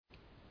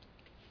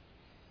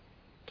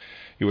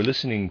You are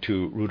listening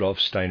to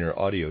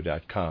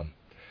RudolfSteinerAudio.com.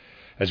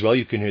 As well,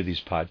 you can hear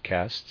these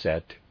podcasts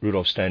at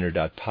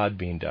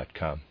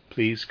rudolfsteiner.podbean.com.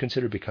 Please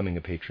consider becoming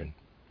a patron.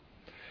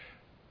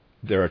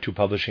 There are two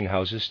publishing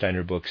houses,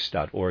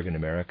 steinerbooks.org in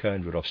America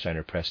and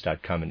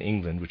rudolfsteinerpress.com in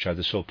England, which are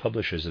the sole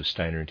publishers of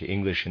Steiner into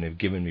English and have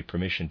given me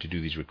permission to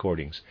do these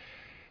recordings.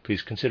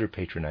 Please consider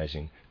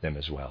patronizing them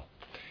as well.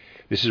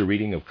 This is a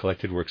reading of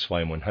Collected Works,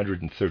 Volume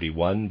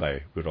 131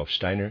 by Rudolf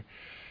Steiner.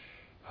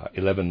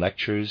 11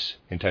 lectures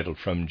entitled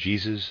From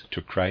Jesus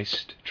to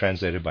Christ,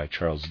 translated by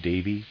Charles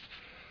Davy.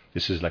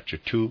 This is Lecture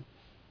 2,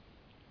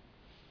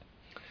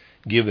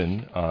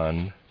 given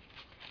on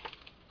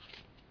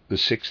the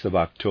 6th of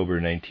October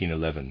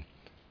 1911.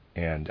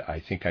 And I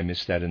think I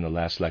missed that in the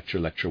last lecture.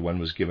 Lecture 1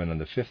 was given on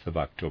the 5th of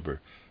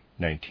October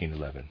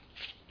 1911.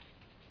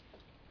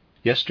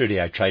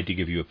 Yesterday I tried to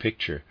give you a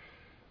picture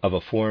of a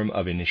form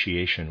of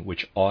initiation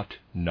which ought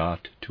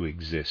not to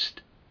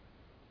exist,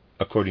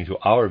 according to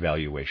our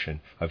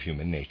valuation of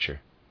human nature.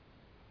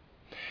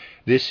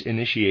 This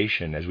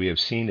initiation, as we have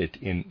seen it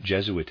in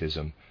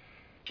Jesuitism,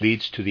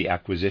 leads to the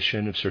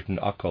acquisition of certain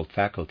occult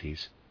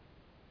faculties.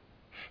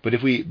 But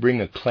if we bring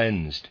a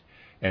cleansed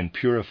and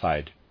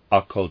purified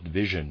occult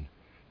vision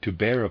to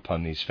bear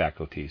upon these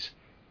faculties,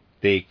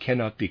 they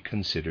cannot be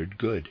considered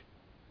good.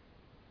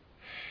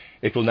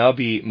 It will now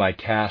be my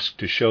task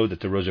to show that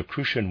the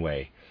Rosicrucian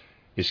way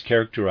is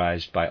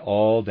characterized by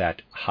all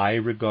that high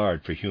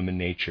regard for human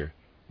nature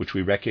which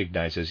we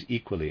recognize as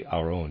equally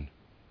our own.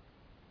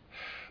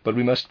 But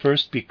we must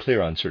first be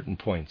clear on certain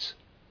points.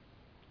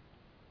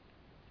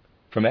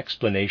 From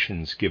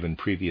explanations given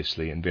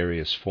previously in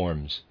various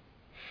forms,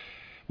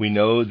 we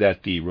know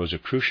that the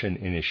Rosicrucian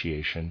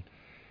initiation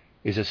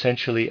is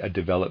essentially a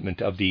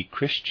development of the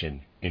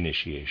Christian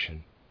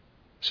initiation,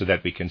 so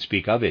that we can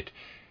speak of it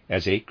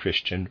as a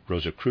Christian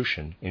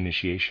Rosicrucian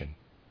initiation.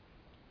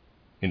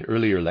 In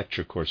earlier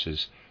lecture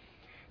courses,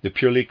 the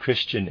purely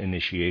Christian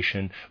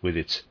initiation with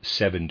its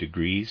 7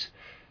 degrees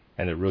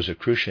and the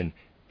Rosicrucian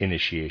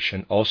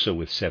initiation also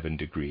with 7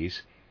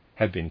 degrees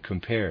have been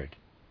compared.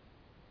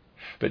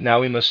 But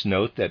now we must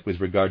note that with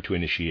regard to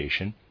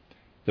initiation,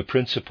 the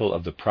principle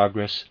of the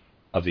progress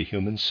of the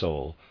human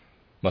soul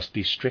must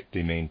be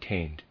strictly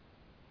maintained.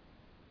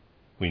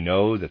 We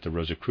know that the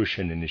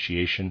Rosicrucian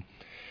initiation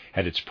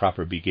had its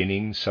proper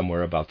beginning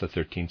somewhere about the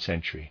 13th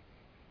century.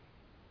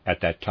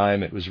 At that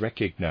time it was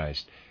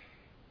recognized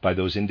by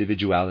those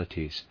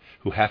individualities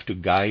who have to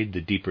guide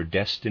the deeper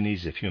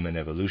destinies of human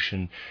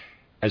evolution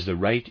as the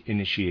right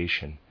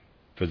initiation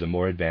for the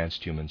more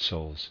advanced human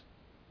souls.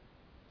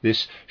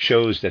 This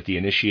shows that the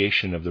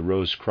initiation of the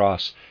Rose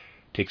Cross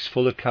takes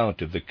full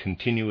account of the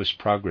continuous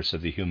progress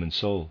of the human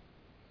soul,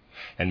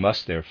 and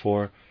must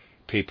therefore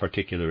pay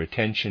particular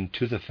attention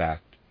to the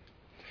fact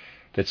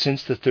that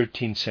since the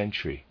 13th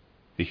century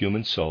the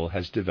human soul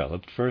has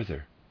developed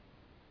further.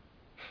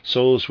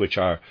 Souls which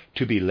are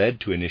to be led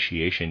to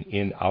initiation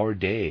in our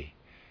day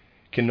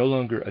can no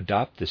longer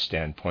adopt the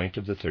standpoint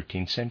of the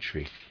 13th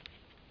century.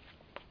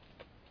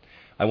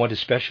 I want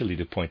especially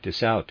to point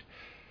this out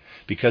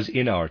because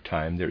in our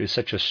time there is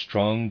such a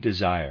strong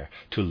desire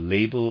to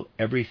label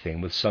everything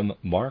with some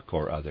mark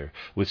or other,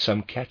 with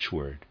some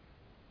catchword.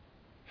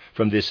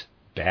 From this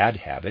bad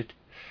habit,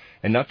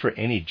 and not for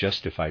any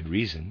justified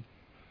reason,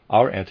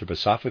 our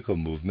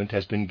anthroposophical movement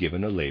has been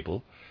given a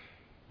label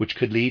which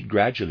could lead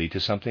gradually to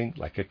something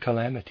like a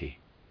calamity.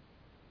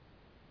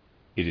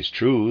 It is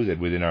true that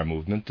within our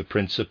movement the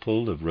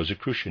principle of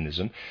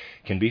Rosicrucianism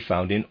can be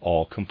found in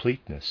all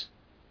completeness,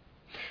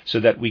 so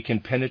that we can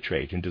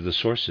penetrate into the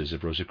sources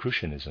of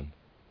Rosicrucianism.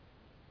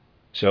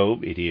 So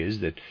it is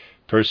that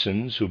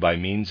persons who by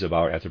means of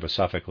our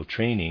anthroposophical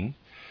training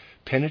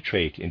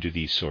penetrate into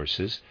these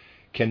sources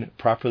can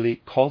properly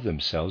call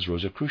themselves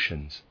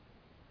Rosicrucians.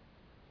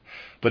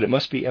 But it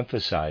must be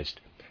emphasized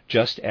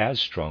just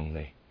as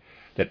strongly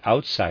that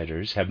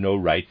outsiders have no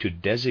right to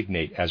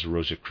designate as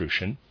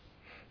Rosicrucian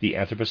the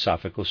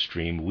anthroposophical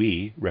stream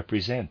we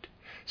represent,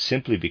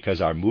 simply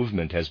because our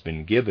movement has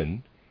been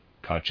given,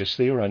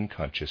 consciously or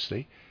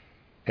unconsciously,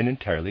 an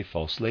entirely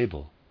false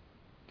label.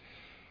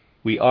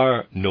 We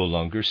are no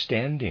longer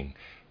standing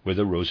where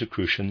the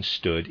Rosicrucians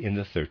stood in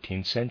the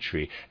 13th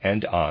century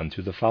and on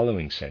through the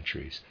following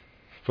centuries,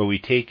 for we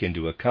take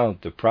into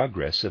account the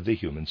progress of the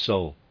human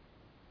soul.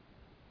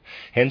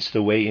 Hence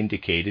the way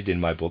indicated in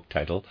my book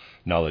titled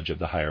Knowledge of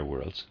the Higher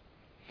Worlds,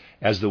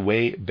 as the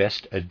way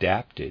best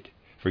adapted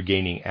for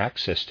gaining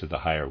access to the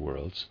higher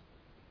worlds,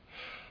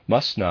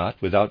 must not,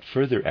 without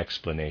further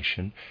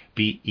explanation,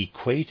 be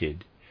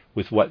equated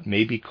with what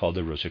may be called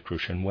the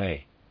Rosicrucian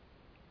way.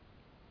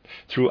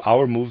 Through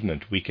our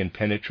movement we can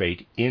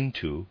penetrate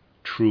into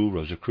true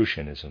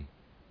Rosicrucianism,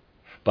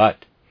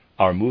 but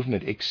our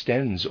movement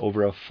extends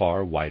over a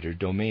far wider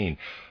domain,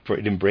 for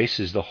it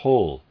embraces the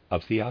whole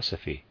of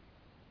theosophy.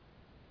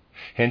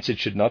 Hence it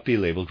should not be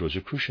labeled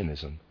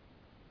Rosicrucianism.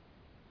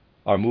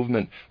 Our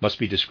movement must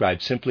be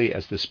described simply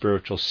as the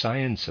spiritual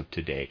science of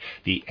today,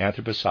 the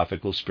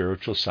anthroposophical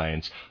spiritual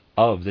science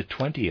of the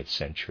 20th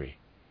century.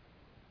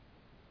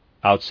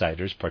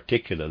 Outsiders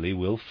particularly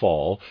will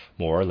fall,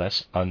 more or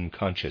less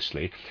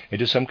unconsciously,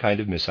 into some kind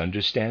of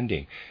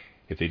misunderstanding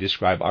if they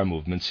describe our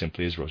movement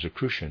simply as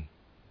Rosicrucian.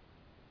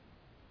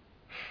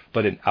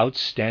 But an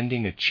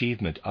outstanding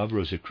achievement of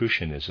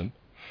Rosicrucianism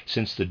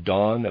since the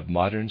dawn of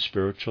modern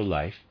spiritual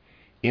life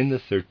in the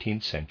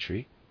 13th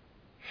century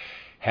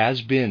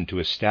has been to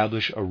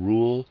establish a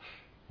rule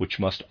which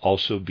must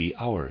also be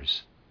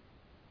ours.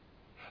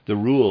 The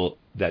rule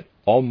that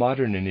all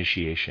modern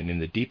initiation, in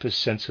the deepest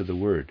sense of the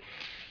word,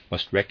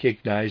 must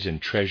recognize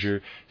and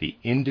treasure the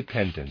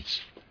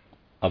independence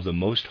of the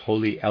most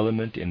holy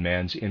element in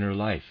man's inner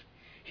life,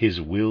 his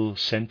will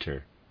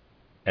center,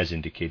 as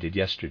indicated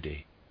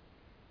yesterday.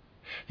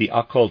 The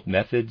occult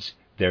methods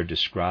there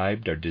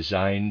described are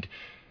designed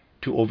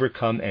to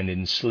overcome and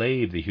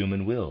enslave the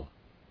human will,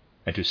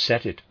 and to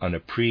set it on a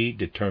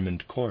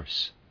predetermined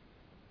course.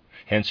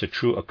 Hence, a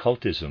true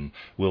occultism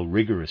will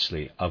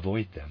rigorously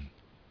avoid them.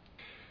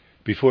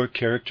 Before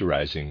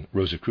characterizing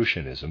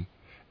Rosicrucianism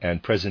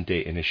and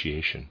present-day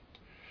initiation,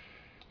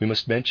 we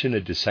must mention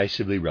a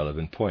decisively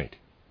relevant point.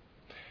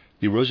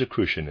 The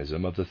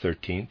Rosicrucianism of the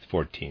 13th,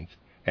 14th,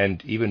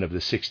 and even of the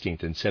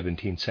 16th and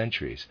 17th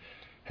centuries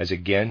has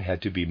again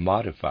had to be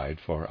modified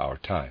for our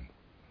time.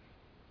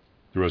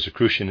 The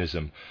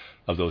Rosicrucianism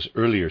of those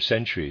earlier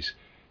centuries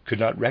could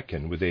not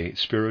reckon with a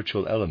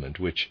spiritual element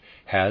which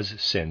has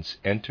since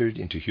entered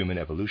into human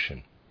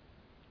evolution.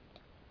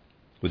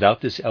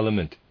 Without this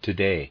element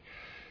today,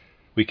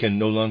 we can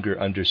no longer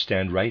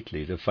understand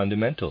rightly the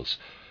fundamentals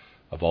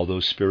of all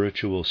those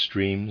spiritual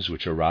streams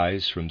which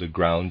arise from the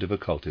ground of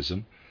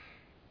occultism,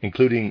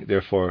 including,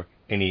 therefore,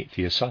 any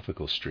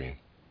theosophical stream.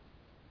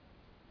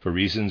 For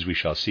reasons we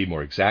shall see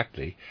more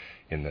exactly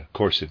in the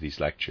course of these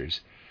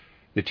lectures,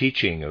 the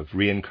teaching of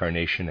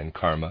reincarnation and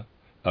karma,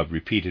 of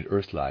repeated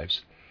earth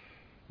lives,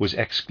 was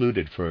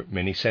excluded for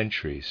many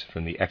centuries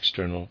from the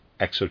external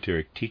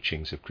exoteric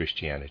teachings of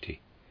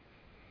Christianity.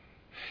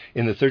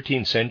 In the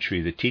 13th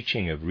century, the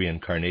teaching of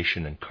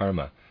reincarnation and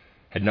karma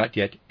had not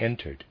yet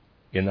entered,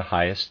 in the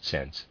highest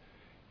sense,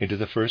 into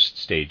the first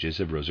stages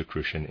of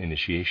Rosicrucian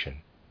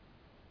initiation.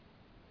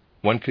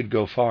 One could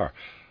go far,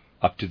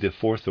 up to the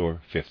 4th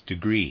or 5th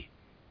degree.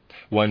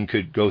 One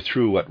could go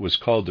through what was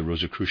called the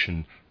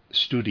Rosicrucian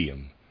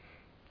studium,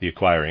 the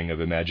acquiring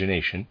of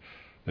imagination,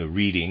 the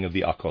reading of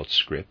the occult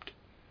script,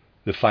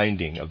 the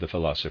finding of the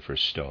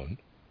philosopher's stone,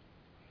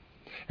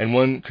 and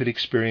one could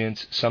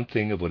experience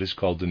something of what is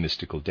called the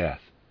mystical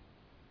death.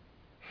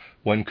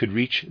 One could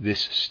reach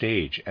this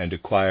stage and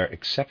acquire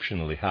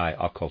exceptionally high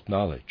occult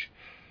knowledge,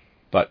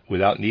 but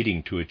without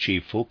needing to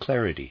achieve full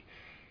clarity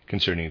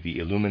concerning the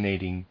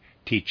illuminating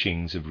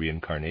teachings of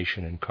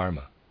reincarnation and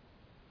karma.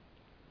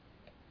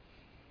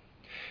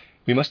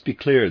 We must be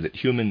clear that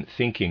human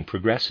thinking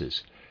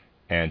progresses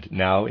and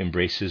now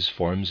embraces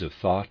forms of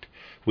thought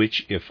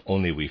which, if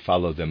only we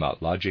follow them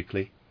out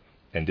logically,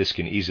 and this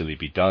can easily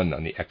be done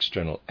on the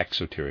external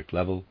exoteric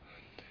level,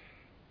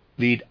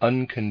 lead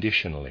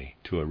unconditionally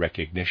to a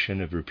recognition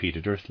of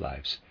repeated earth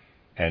lives,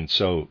 and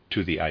so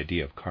to the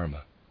idea of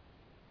karma.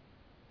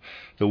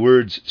 The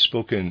words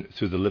spoken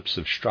through the lips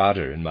of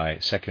Steiner in my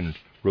second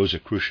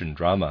Rosicrucian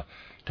drama,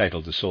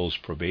 titled The Soul's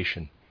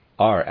Probation,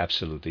 are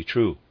absolutely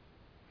true.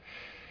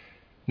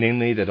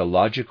 Namely, that a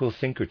logical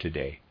thinker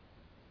today,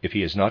 if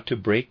he is not to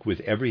break with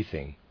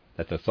everything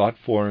that the thought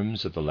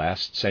forms of the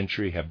last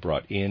century have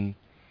brought in,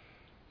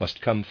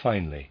 must come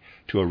finally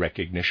to a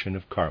recognition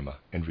of karma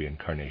and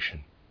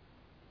reincarnation.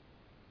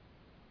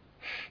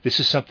 This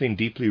is something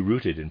deeply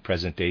rooted in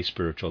present-day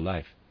spiritual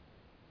life.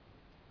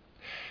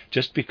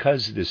 Just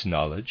because this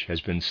knowledge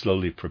has been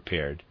slowly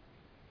prepared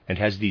and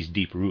has these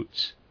deep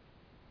roots,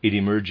 it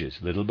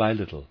emerges little by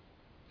little,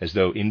 as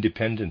though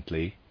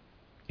independently,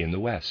 in the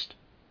West.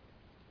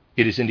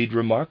 It is indeed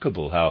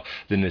remarkable how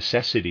the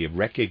necessity of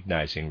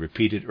recognizing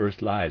repeated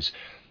earth lives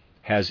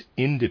has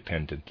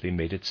independently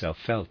made itself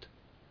felt,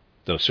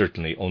 though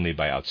certainly only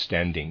by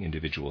outstanding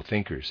individual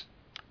thinkers.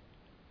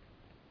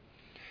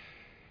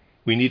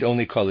 We need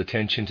only call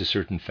attention to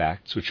certain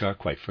facts which are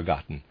quite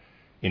forgotten,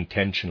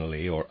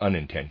 intentionally or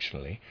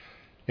unintentionally,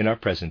 in our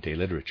present-day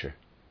literature.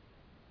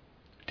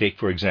 Take,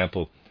 for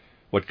example,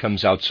 what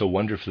comes out so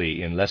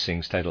wonderfully in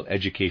Lessing's title,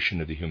 Education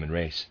of the Human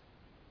Race.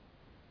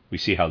 We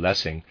see how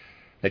Lessing,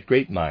 that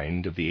great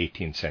mind of the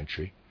 18th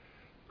century,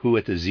 who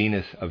at the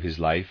zenith of his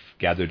life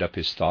gathered up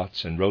his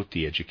thoughts and wrote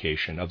the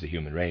Education of the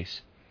Human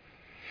Race,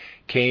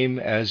 came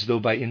as though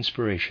by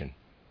inspiration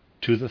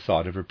to the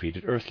thought of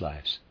repeated earth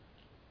lives.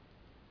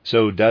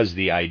 So does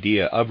the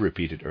idea of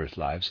repeated earth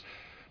lives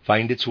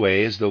find its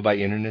way as though by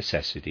inner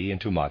necessity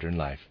into modern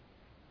life.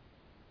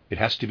 It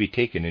has to be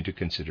taken into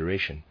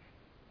consideration,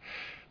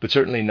 but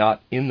certainly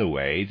not in the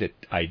way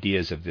that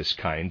ideas of this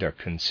kind are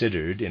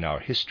considered in our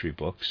history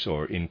books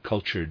or in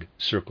cultured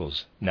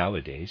circles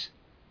nowadays.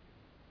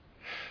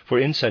 For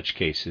in such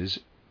cases,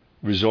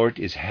 resort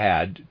is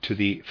had to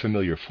the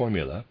familiar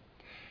formula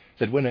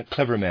that when a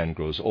clever man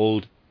grows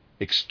old,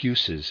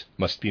 excuses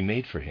must be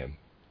made for him.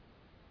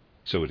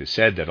 So it is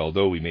said that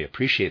although we may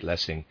appreciate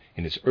Lessing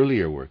in his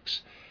earlier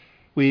works,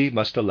 we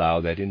must allow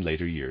that in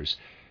later years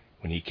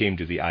when he came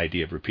to the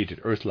idea of repeated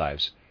earth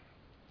lives,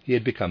 he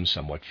had become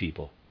somewhat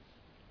feeble.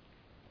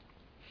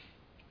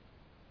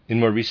 In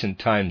more recent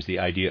times, the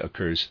idea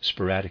occurs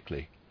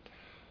sporadically.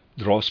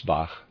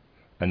 Drossbach,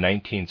 a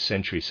 19th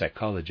century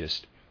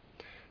psychologist,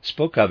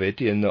 spoke of it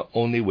in the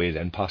only way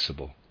then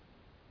possible.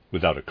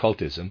 Without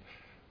occultism,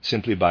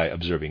 simply by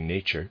observing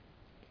nature,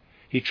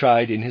 he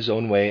tried in his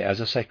own way as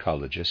a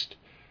psychologist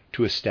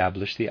to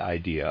establish the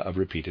idea of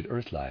repeated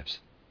earth lives.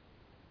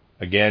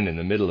 Again, in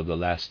the middle of the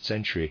last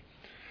century,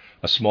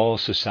 a small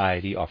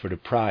society offered a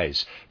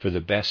prize for the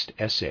best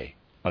essay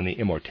on the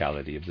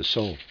immortality of the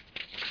soul.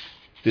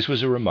 This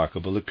was a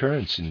remarkable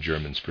occurrence in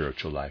German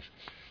spiritual life,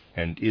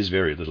 and is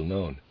very little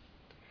known.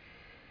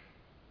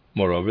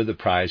 Moreover, the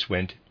prize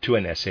went to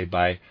an essay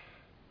by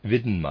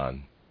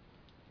Wiedemann,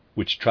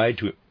 which tried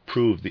to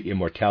prove the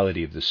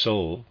immortality of the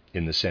soul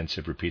in the sense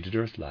of repeated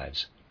earth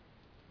lives.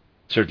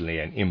 Certainly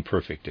an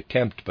imperfect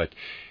attempt, but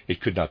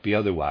it could not be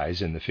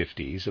otherwise in the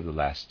 50s of the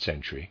last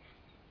century,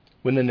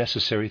 when the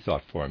necessary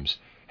thought forms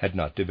had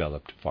not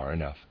developed far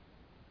enough.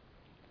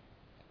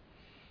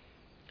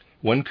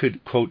 One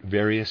could quote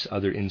various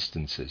other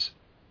instances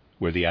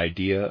where the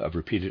idea of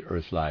repeated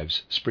earth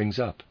lives springs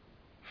up,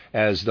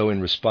 as though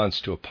in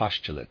response to a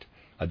postulate,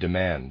 a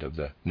demand of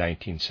the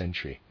 19th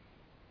century.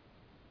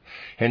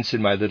 Hence,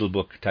 in my little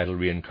book titled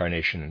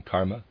Reincarnation and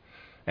Karma,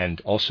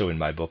 and also in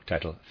my book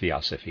titled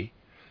Theosophy,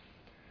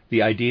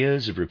 the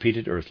ideas of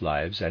repeated earth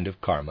lives and of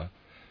karma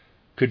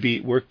could be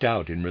worked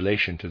out in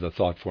relation to the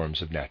thought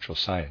forms of natural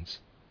science,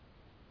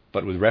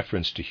 but with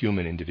reference to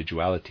human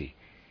individuality,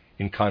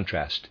 in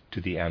contrast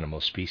to the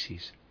animal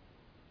species.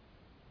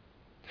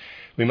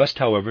 We must,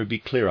 however, be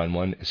clear on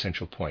one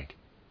essential point.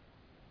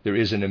 There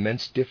is an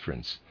immense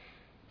difference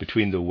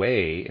between the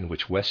way in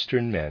which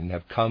Western men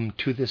have come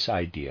to this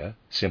idea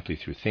simply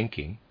through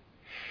thinking,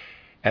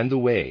 and the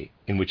way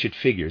in which it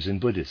figures in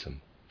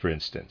Buddhism, for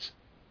instance.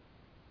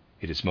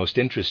 It is most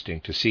interesting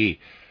to see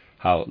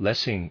how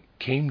Lessing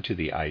came to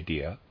the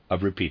idea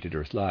of repeated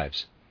earth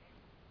lives.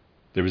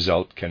 The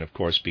result can, of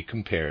course, be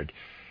compared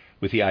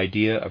with the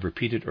idea of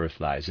repeated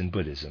earth lives in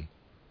Buddhism,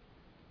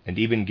 and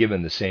even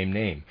given the same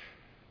name.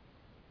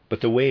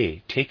 But the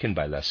way taken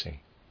by Lessing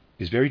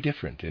is very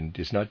different and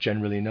is not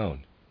generally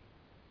known.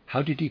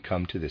 How did he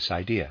come to this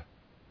idea?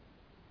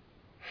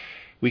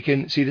 We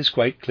can see this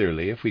quite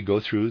clearly if we go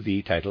through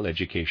the title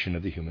Education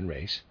of the Human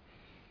Race.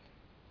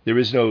 There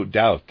is no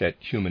doubt that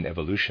human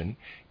evolution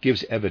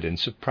gives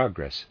evidence of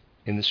progress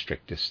in the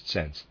strictest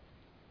sense.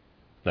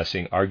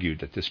 Lessing argued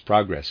that this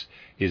progress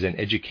is an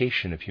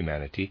education of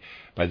humanity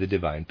by the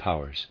divine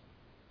powers.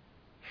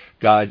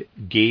 God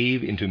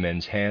gave into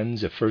men's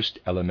hands a first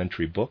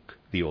elementary book,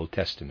 the Old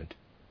Testament.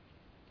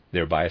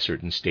 Thereby a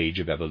certain stage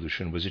of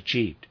evolution was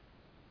achieved.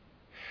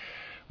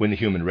 When the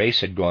human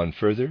race had gone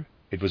further,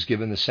 it was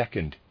given the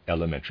second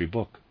elementary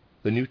book,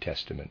 the New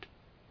Testament.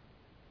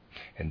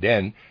 And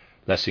then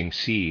Lessing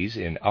sees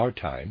in our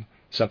time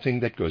something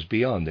that goes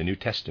beyond the New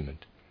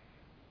Testament,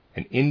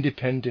 an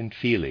independent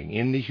feeling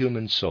in the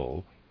human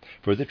soul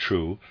for the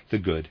true, the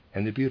good,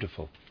 and the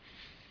beautiful.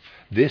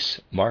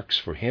 This marks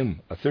for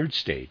him a third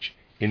stage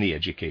in the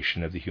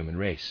education of the human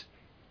race.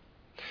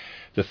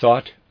 The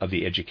thought of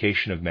the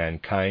education of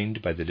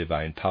mankind by the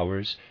divine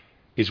powers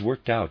is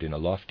worked out in a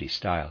lofty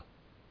style.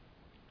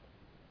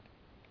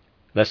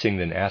 Lessing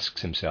then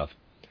asks himself,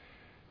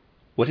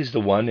 what is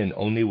the one and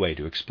only way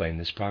to explain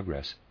this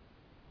progress?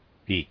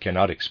 He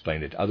cannot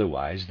explain it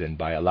otherwise than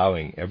by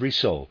allowing every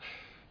soul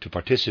to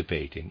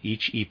participate in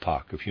each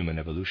epoch of human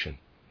evolution,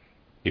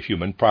 if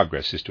human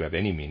progress is to have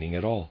any meaning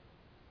at all.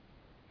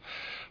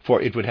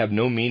 For it would have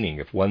no meaning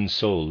if one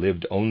soul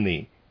lived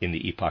only in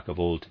the epoch of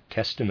Old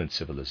Testament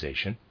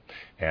civilization,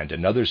 and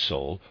another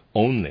soul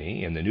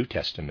only in the New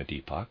Testament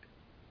epoch.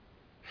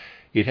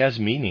 It has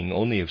meaning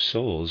only if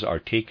souls are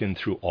taken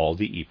through all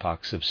the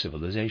epochs of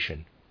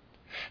civilization,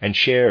 and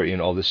share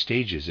in all the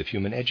stages of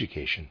human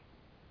education.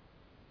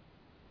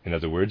 In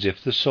other words,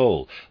 if the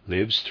soul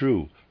lives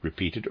through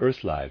repeated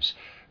earth lives,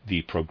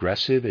 the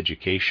progressive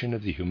education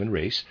of the human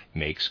race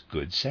makes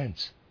good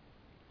sense.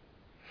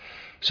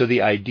 So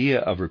the idea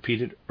of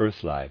repeated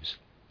earth lives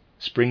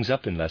springs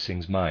up in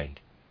Lessing's mind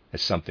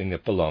as something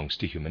that belongs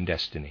to human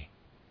destiny.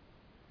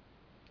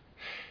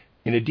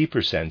 In a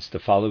deeper sense, the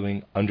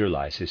following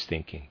underlies his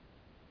thinking.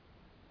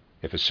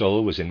 If a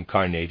soul was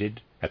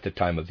incarnated at the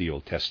time of the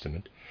Old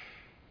Testament,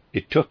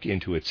 it took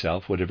into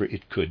itself whatever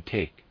it could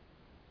take.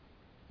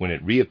 When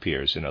it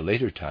reappears in a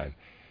later time,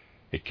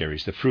 it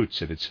carries the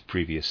fruits of its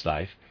previous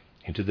life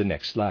into the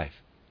next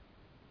life,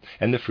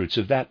 and the fruits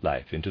of that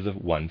life into the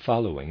one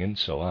following, and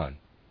so on.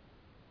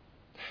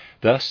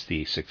 Thus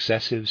the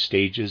successive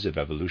stages of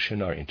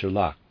evolution are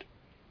interlocked.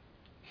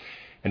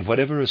 And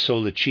whatever a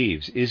soul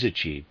achieves is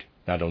achieved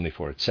not only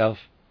for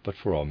itself, but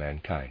for all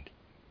mankind.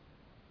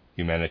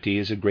 Humanity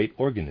is a great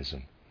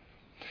organism,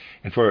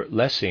 and for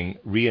Lessing,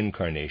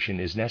 reincarnation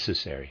is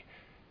necessary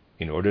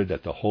in order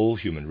that the whole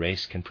human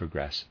race can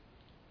progress.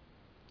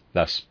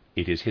 Thus,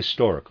 it is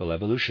historical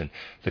evolution,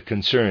 the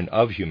concern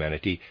of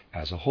humanity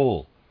as a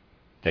whole,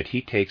 that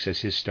he takes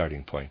as his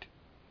starting point.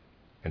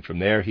 and from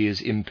there he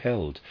is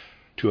impelled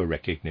to a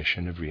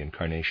recognition of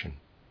reincarnation.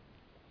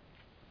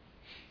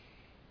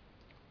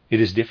 It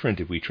is different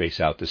if we trace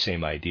out the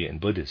same idea in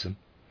Buddhism.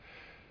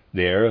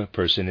 There, a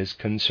person is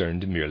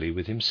concerned merely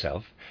with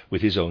himself,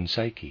 with his own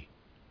psyche.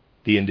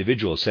 The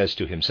individual says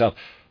to himself,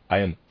 I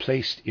am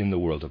placed in the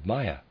world of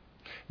Maya.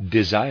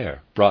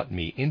 Desire brought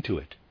me into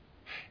it,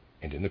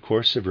 and in the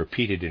course of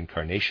repeated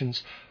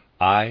incarnations,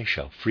 I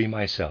shall free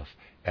myself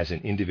as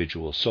an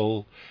individual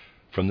soul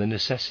from the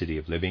necessity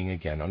of living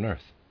again on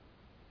earth.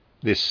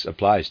 This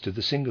applies to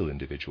the single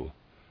individual.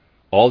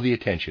 All the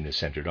attention is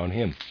centered on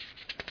him.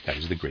 That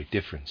is the great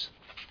difference.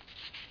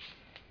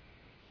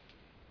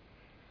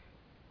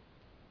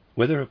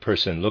 Whether a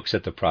person looks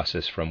at the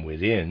process from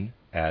within,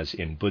 as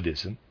in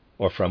Buddhism,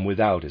 or from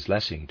without, as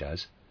Lessing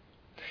does,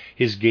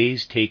 his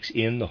gaze takes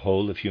in the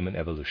whole of human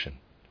evolution.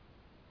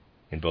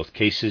 In both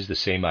cases, the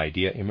same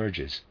idea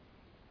emerges.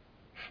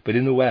 But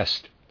in the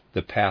West,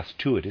 the path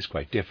to it is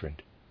quite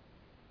different.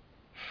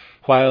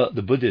 While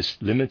the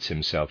Buddhist limits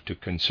himself to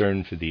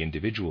concern for the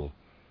individual,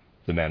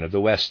 the man of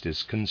the West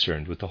is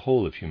concerned with the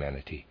whole of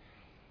humanity.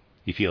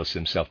 He feels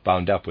himself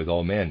bound up with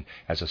all men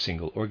as a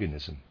single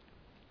organism.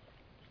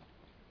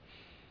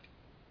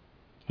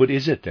 What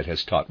is it that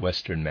has taught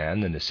Western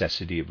man the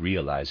necessity of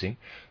realizing,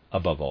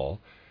 above all,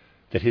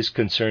 that his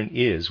concern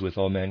is with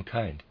all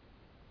mankind?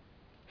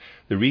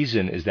 The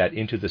reason is that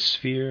into the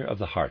sphere of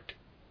the heart,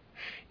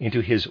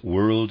 into his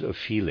world of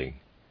feeling,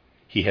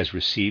 he has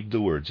received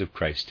the words of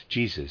Christ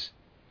Jesus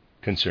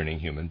concerning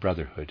human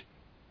brotherhood,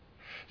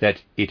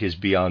 that it is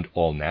beyond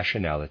all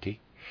nationality,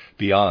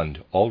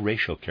 beyond all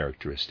racial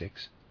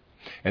characteristics,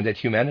 and that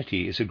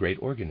humanity is a great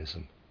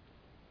organism.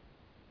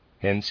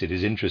 Hence, it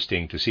is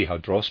interesting to see how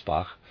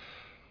Drossbach,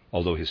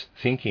 although his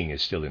thinking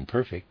is still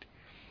imperfect,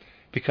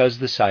 because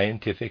the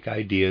scientific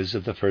ideas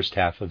of the first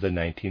half of the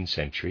 19th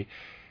century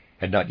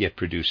had not yet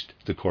produced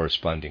the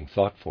corresponding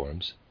thought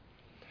forms,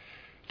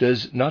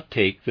 does not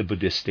take the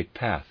Buddhistic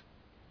path,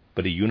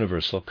 but a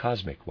universal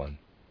cosmic one.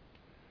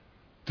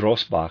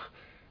 Drossbach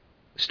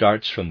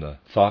starts from the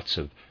thoughts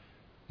of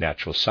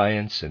natural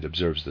science and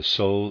observes the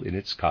soul in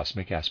its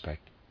cosmic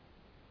aspect.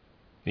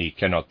 He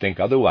cannot think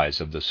otherwise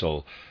of the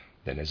soul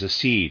than as a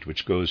seed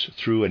which goes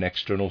through an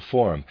external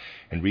form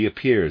and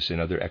reappears in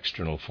other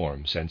external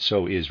forms, and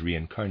so is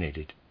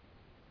reincarnated.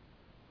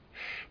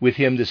 With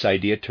him, this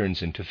idea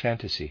turns into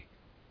fantasy,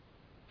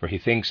 for he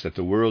thinks that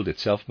the world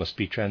itself must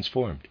be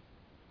transformed,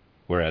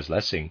 whereas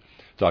Lessing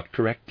thought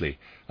correctly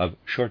of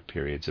short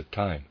periods of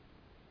time.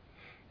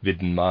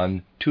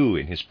 Wiedemann, too,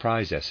 in his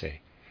prize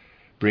essay,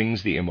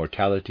 brings the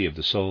immortality of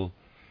the soul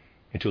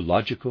into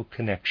logical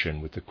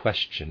connection with the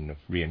question of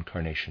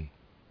reincarnation.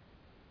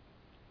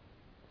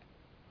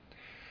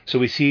 So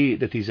we see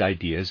that these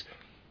ideas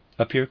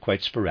appear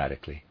quite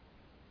sporadically,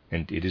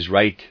 and it is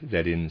right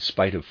that in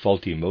spite of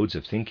faulty modes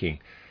of thinking,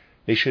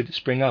 they should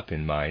spring up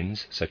in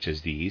minds such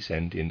as these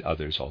and in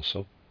others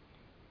also.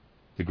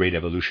 The great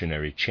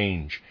evolutionary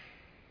change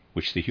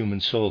which the human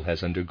soul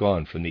has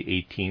undergone from the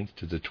 18th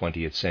to the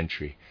 20th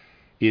century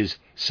is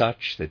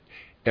such that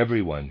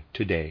everyone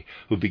today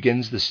who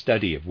begins the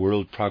study of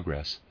world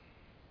progress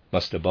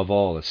must above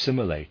all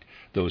assimilate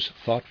those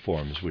thought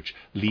forms which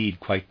lead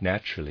quite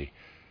naturally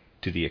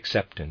to the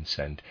acceptance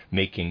and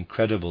making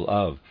credible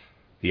of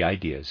the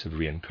ideas of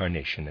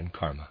reincarnation and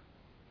karma.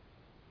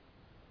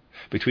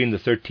 Between the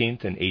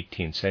 13th and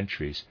 18th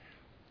centuries,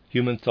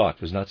 human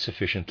thought was not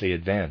sufficiently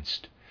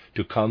advanced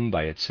to come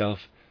by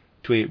itself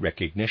to a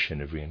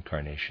recognition of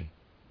reincarnation.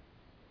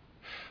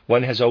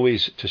 One has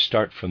always to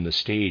start from the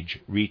stage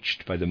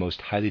reached by the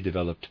most highly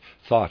developed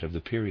thought of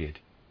the period.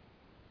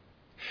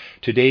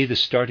 Today, the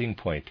starting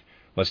point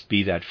must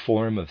be that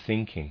form of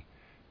thinking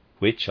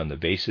which, on the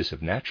basis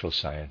of natural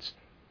science,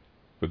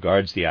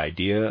 regards the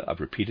idea of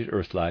repeated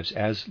earth lives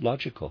as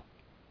logical,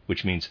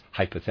 which means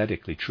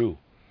hypothetically true.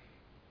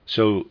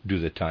 So do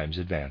the times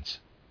advance.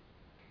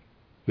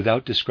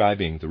 Without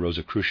describing the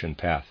Rosicrucian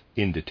path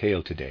in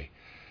detail today,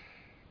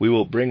 we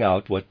will bring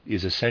out what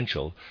is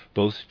essential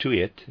both to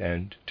it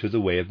and to the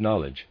way of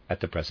knowledge at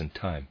the present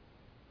time.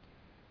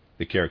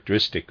 The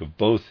characteristic of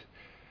both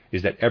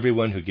is that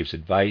everyone who gives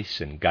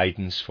advice and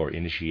guidance for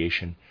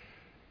initiation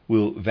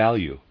will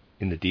value,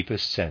 in the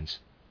deepest sense,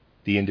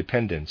 the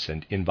independence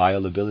and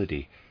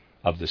inviolability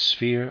of the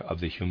sphere of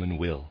the human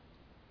will.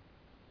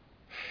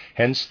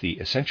 Hence, the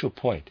essential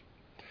point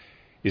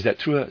is that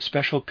through a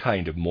special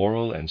kind of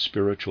moral and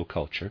spiritual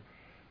culture,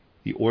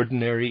 the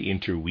ordinary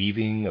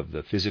interweaving of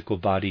the physical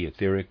body,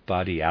 etheric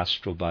body,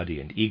 astral body,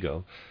 and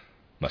ego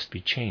must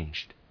be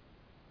changed.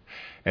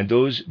 And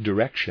those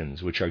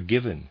directions which are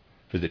given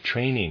for the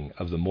training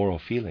of the moral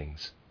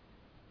feelings,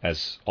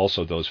 as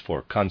also those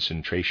for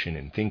concentration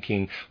in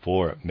thinking,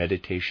 for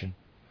meditation,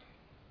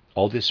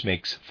 all this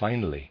makes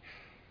finally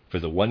for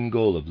the one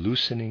goal of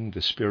loosening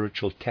the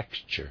spiritual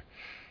texture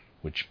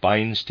which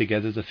binds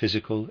together the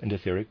physical and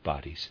etheric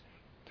bodies,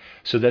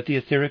 so that the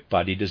etheric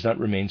body does not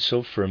remain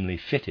so firmly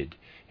fitted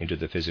into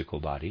the physical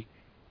body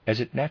as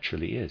it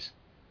naturally is.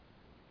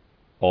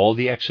 All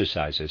the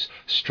exercises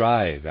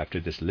strive after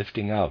this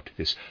lifting out,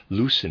 this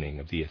loosening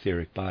of the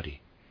etheric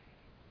body.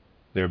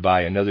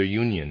 Thereby another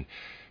union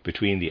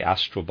between the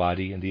astral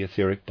body and the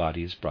etheric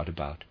body is brought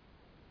about.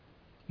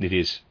 It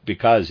is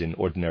because in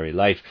ordinary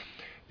life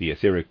the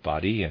etheric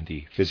body and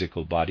the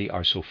physical body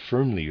are so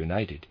firmly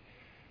united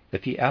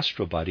that the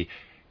astral body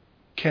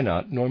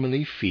cannot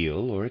normally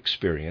feel or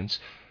experience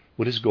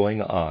what is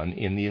going on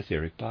in the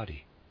etheric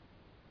body.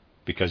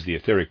 Because the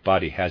etheric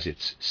body has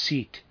its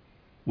seat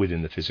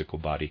within the physical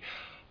body,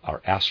 our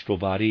astral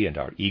body and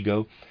our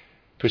ego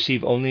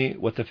perceive only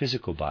what the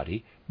physical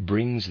body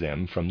brings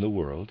them from the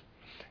world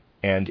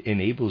and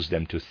enables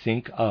them to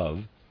think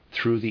of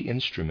through the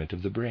instrument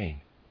of the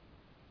brain.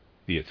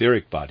 The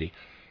etheric body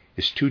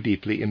is too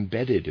deeply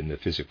embedded in the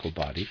physical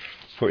body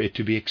for it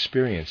to be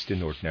experienced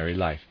in ordinary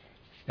life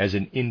as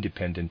an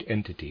independent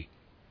entity,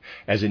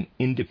 as an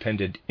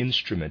independent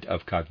instrument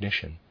of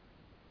cognition,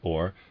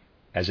 or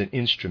as an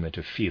instrument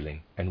of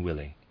feeling and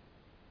willing.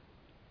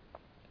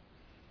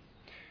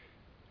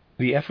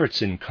 The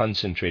efforts in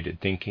concentrated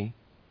thinking,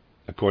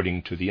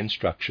 according to the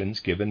instructions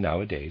given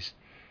nowadays,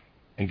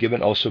 and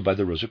given also by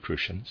the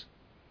Rosicrucians,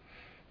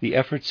 the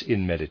efforts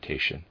in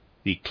meditation,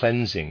 the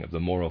cleansing of the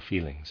moral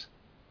feelings,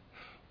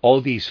 all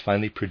these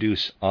finally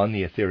produce on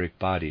the etheric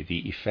body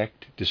the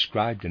effect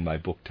described in my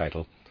book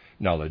title,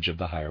 Knowledge of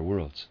the Higher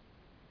Worlds.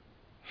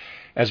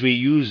 As we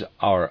use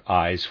our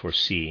eyes for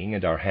seeing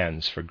and our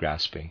hands for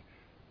grasping,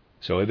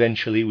 so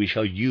eventually we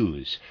shall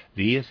use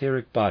the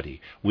etheric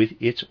body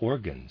with its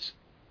organs,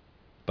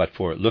 but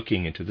for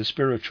looking into the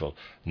spiritual,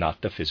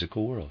 not the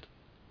physical world.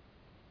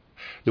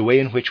 The way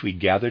in which we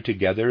gather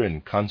together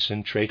and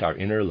concentrate our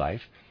inner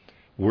life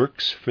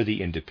works for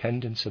the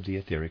independence of the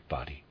etheric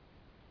body.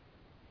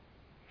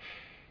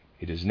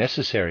 It is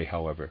necessary,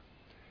 however,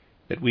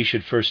 that we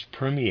should first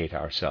permeate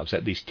ourselves,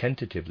 at least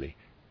tentatively,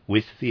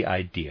 with the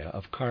idea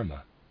of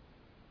karma.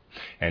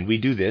 And we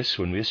do this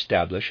when we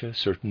establish a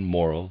certain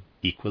moral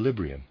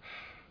equilibrium,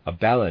 a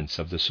balance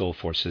of the soul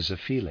forces of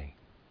feeling.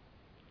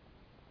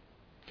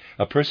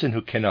 A person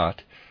who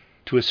cannot,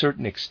 to a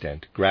certain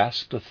extent,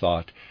 grasp the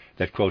thought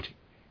that, quote,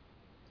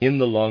 in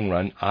the long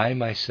run I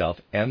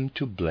myself am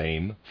to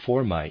blame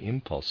for my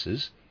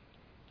impulses,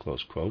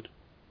 close quote,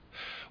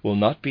 will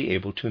not be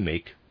able to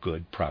make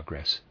good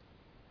progress.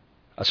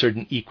 A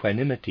certain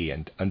equanimity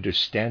and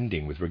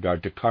understanding with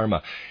regard to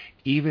karma,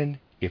 even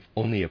if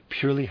only a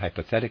purely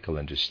hypothetical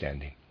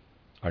understanding,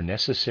 are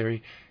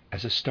necessary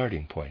as a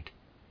starting point.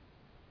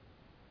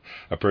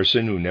 A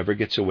person who never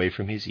gets away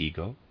from his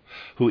ego,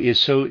 who is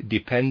so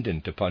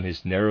dependent upon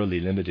his narrowly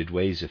limited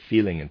ways of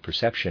feeling and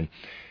perception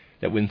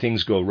that when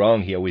things go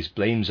wrong he always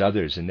blames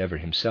others and never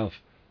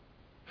himself.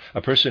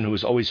 A person who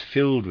is always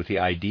filled with the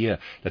idea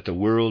that the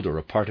world or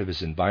a part of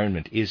his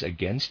environment is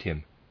against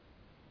him.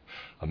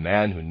 A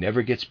man who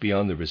never gets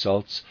beyond the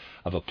results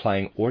of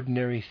applying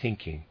ordinary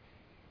thinking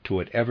to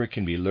whatever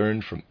can be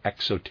learned from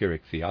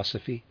exoteric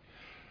theosophy,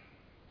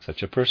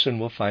 such a person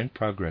will find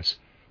progress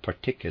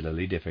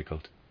particularly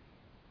difficult.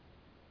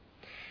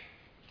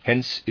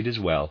 Hence it is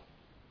well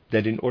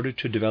that in order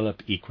to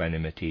develop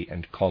equanimity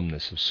and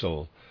calmness of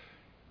soul,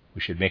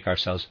 we should make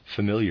ourselves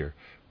familiar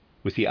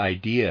with the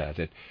idea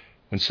that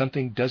when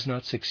something does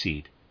not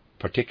succeed,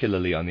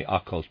 particularly on the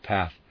occult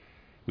path,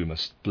 we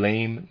must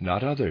blame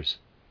not others,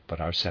 but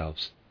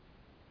ourselves.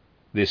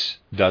 This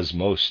does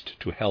most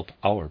to help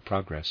our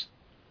progress.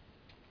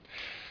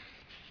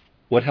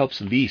 What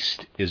helps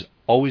least is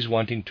always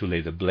wanting to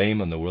lay the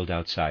blame on the world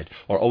outside,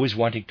 or always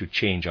wanting to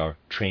change our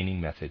training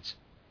methods.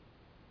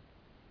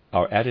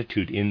 Our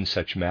attitude in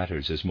such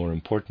matters is more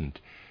important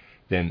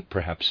than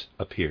perhaps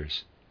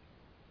appears.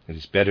 It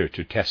is better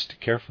to test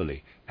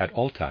carefully at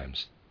all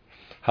times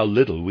how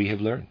little we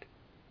have learned,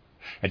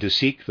 and to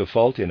seek the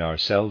fault in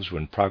ourselves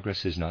when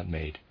progress is not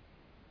made.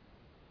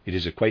 It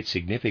is a quite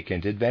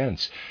significant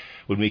advance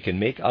when we can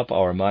make up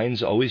our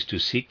minds always to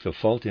seek the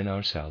fault in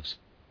ourselves.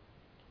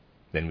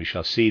 Then we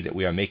shall see that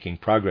we are making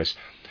progress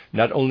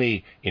not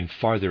only in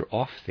farther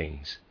off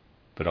things,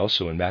 but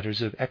also in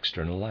matters of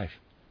external life.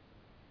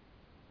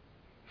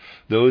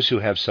 Those who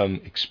have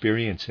some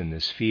experience in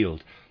this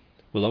field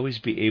will always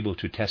be able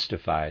to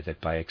testify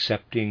that by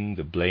accepting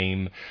the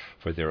blame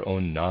for their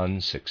own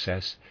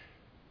non-success,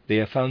 they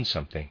have found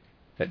something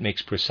that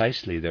makes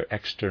precisely their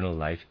external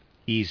life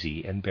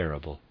easy and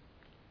bearable.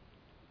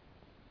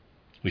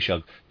 We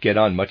shall get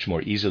on much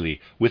more easily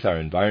with our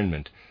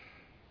environment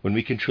when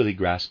we can truly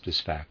grasp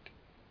this fact.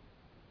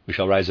 We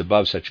shall rise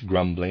above such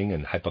grumbling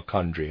and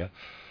hypochondria,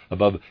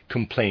 above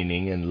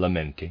complaining and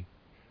lamenting,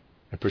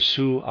 and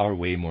pursue our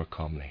way more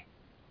calmly.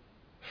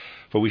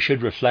 For we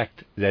should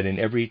reflect that in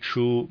every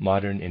true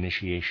modern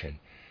initiation,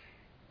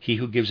 he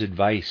who gives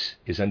advice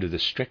is under the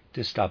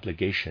strictest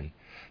obligation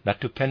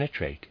not to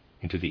penetrate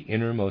into the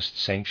innermost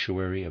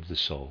sanctuary of the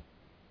soul.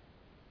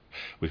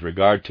 With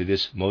regard to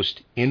this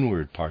most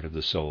inward part of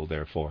the soul,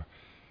 therefore,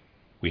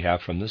 we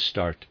have from the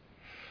start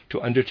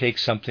to undertake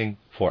something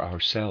for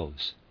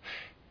ourselves,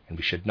 and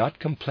we should not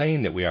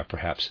complain that we are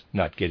perhaps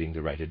not getting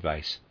the right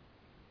advice.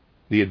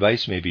 The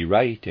advice may be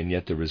right, and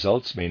yet the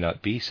results may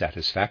not be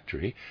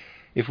satisfactory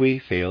if we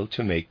fail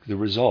to make the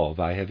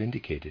resolve I have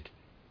indicated.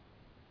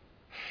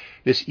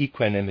 This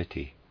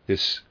equanimity,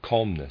 this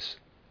calmness,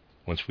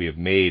 once we have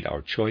made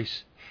our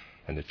choice,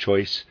 and the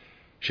choice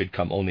should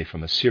come only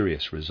from a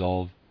serious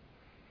resolve,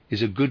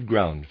 is a good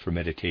ground for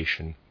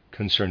meditation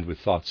concerned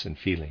with thoughts and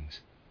feelings.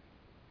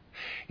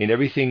 In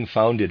everything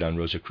founded on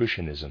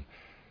Rosicrucianism,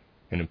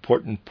 an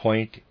important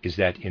point is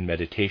that in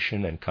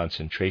meditation and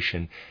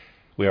concentration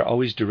we are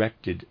always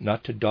directed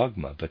not to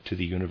dogma but to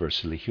the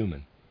universally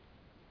human.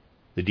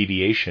 The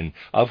deviation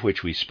of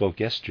which we spoke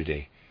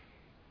yesterday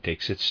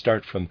takes its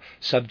start from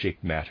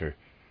subject matter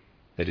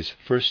that is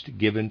first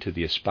given to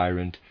the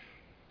aspirant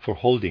for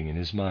holding in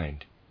his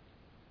mind.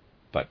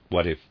 But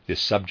what if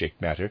this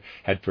subject matter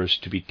had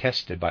first to be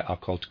tested by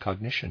occult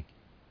cognition?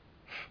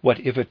 What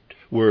if it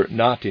were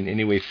not in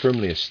any way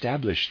firmly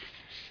established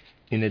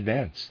in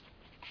advance?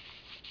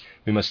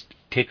 We must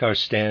take our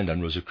stand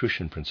on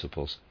Rosicrucian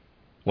principles,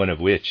 one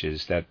of which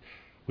is that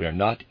we are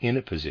not in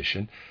a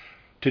position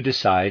to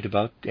decide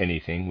about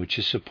anything which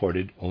is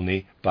supported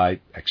only by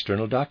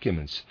external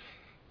documents,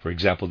 for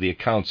example, the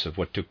accounts of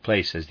what took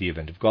place as the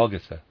event of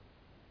Golgotha.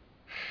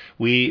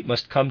 We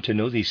must come to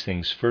know these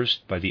things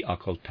first by the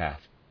occult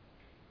path.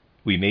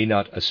 We may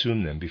not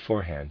assume them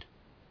beforehand.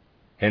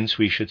 Hence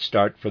we should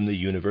start from the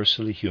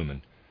universally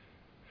human,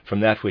 from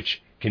that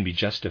which can be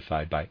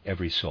justified by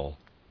every soul.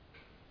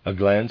 A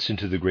glance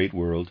into the great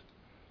world,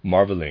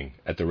 marveling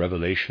at the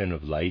revelation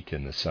of light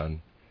in the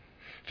sun,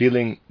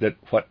 feeling that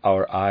what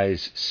our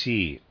eyes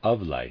see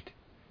of light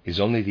is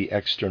only the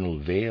external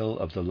veil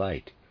of the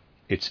light,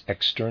 its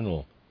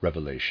external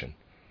revelation,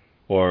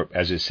 or,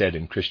 as is said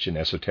in Christian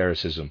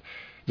esotericism,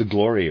 the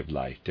glory of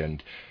light,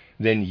 and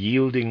then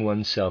yielding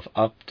oneself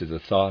up to the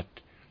thought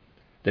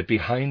that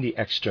behind the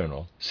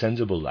external,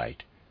 sensible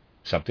light,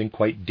 something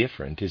quite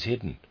different is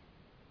hidden.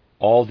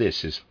 All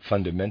this is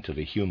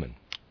fundamentally human.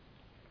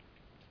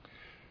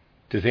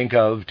 To think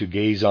of, to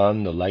gaze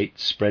on the light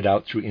spread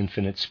out through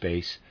infinite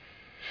space,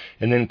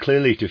 and then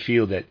clearly to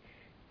feel that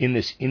in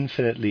this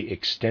infinitely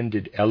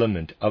extended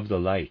element of the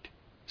light,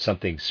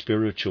 something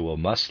spiritual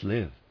must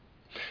live,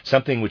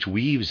 something which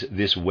weaves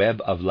this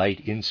web of light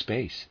in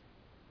space.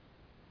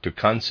 To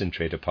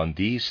concentrate upon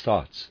these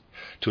thoughts,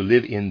 to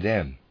live in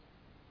them,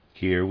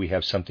 here we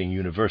have something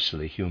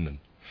universally human,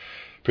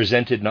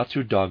 presented not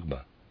through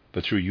dogma,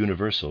 but through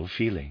universal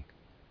feeling.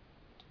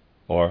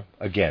 Or,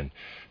 again,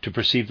 to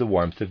perceive the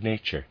warmth of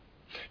nature,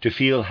 to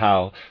feel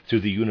how, through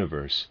the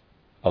universe,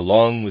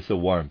 along with the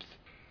warmth,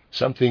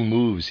 something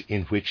moves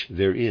in which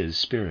there is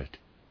spirit.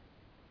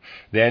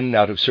 Then,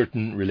 out of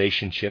certain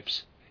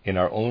relationships in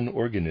our own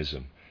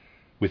organism,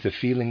 with the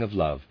feeling of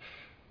love,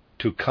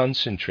 to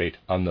concentrate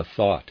on the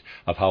thought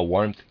of how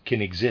warmth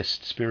can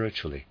exist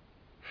spiritually,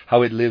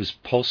 how it lives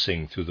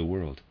pulsing through the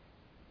world.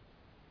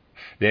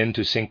 Then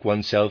to sink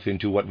oneself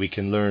into what we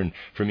can learn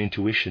from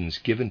intuitions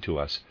given to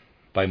us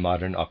by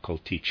modern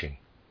occult teaching.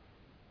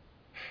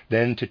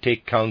 Then to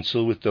take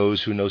counsel with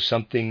those who know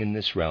something in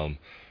this realm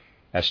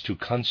as to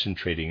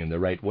concentrating in the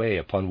right way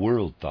upon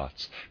world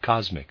thoughts,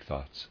 cosmic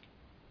thoughts.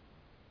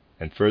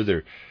 And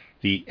further,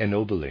 the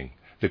ennobling,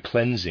 the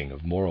cleansing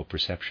of moral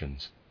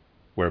perceptions,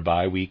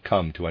 whereby we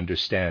come to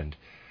understand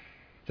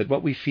that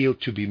what we feel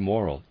to be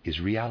moral is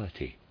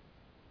reality.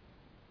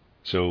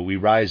 So we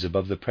rise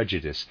above the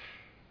prejudice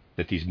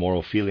that these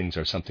moral feelings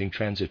are something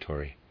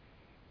transitory.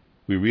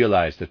 We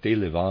realize that they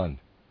live on,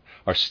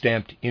 are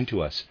stamped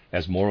into us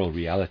as moral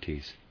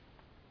realities.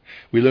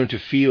 We learn to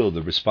feel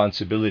the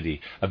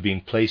responsibility of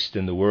being placed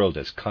in the world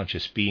as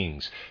conscious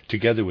beings,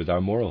 together with our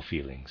moral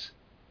feelings.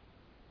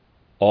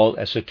 All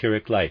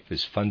esoteric life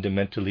is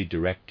fundamentally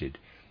directed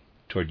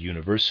toward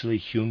universally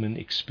human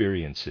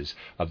experiences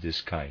of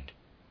this kind.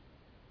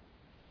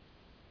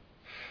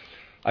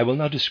 I will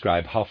now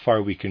describe how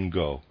far we can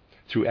go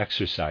through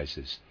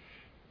exercises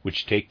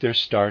which take their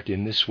start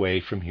in this way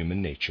from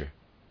human nature,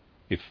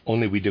 if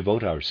only we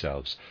devote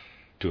ourselves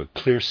to a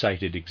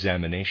clear-sighted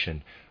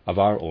examination of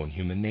our own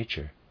human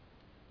nature.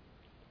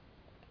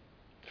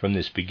 From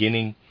this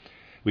beginning,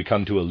 we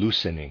come to a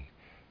loosening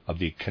of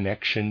the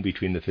connection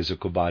between the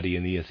physical body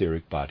and the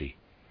etheric body,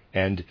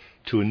 and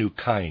to a new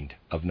kind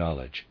of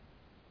knowledge.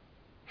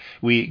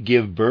 We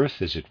give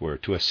birth, as it were,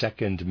 to a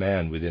second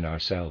man within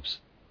ourselves,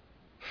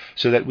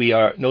 so that we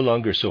are no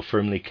longer so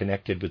firmly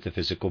connected with the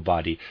physical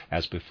body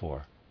as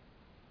before.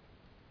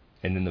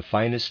 And in the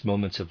finest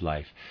moments of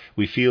life,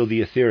 we feel the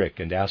etheric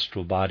and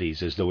astral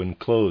bodies as though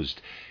enclosed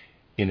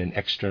in an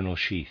external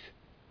sheath,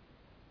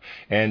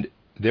 and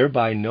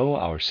thereby know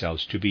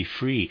ourselves to be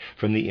free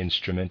from the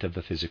instrument of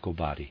the physical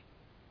body.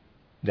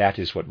 That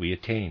is what we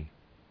attain.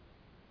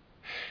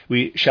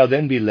 We shall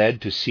then be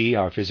led to see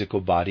our physical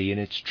body in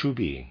its true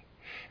being,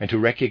 and to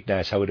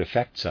recognize how it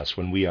affects us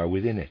when we are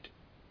within it.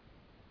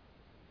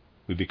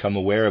 We become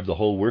aware of the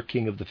whole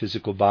working of the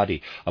physical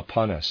body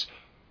upon us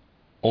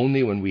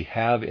only when we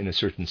have, in a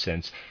certain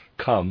sense,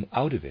 come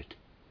out of it,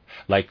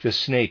 like the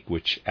snake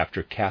which,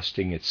 after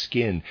casting its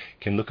skin,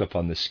 can look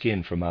upon the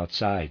skin from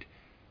outside,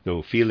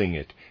 though feeling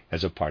it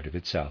as a part of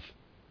itself.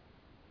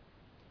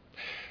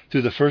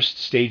 Through the first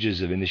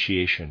stages of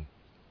initiation,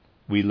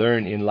 we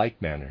learn in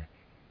like manner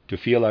to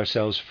feel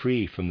ourselves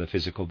free from the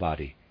physical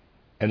body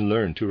and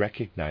learn to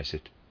recognize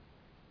it.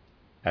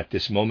 At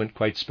this moment,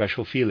 quite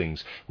special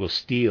feelings will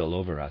steal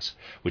over us,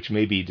 which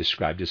may be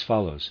described as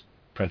follows.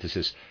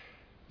 Parenthesis,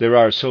 there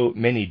are so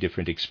many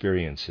different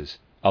experiences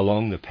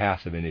along the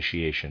path of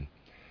initiation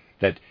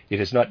that it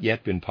has not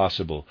yet been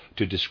possible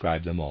to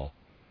describe them all.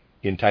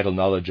 In Title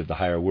Knowledge of the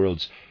Higher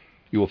Worlds,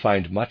 you will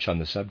find much on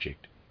the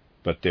subject,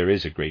 but there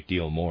is a great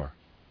deal more.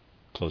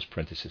 Close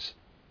parenthesis.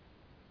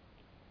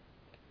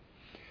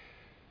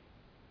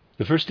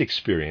 The first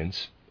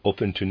experience,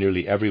 open to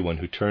nearly everyone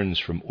who turns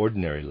from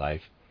ordinary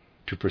life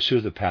to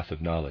pursue the path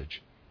of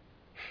knowledge,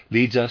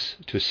 leads us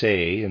to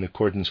say, in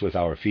accordance with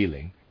our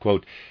feeling,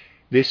 quote,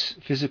 this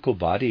physical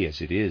body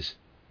as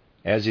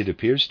it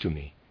appears to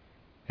me,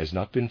 has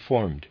not been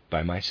formed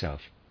by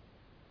myself.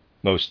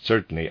 Most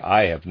certainly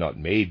I have not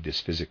made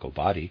this physical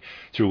body,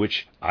 through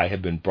which I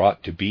have been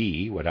brought to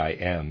be what I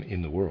am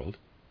in the world.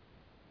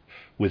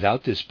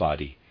 Without this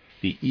body,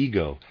 the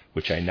ego,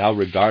 which I now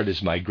regard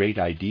as my great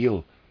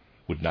ideal,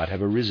 would not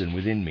have arisen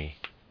within me.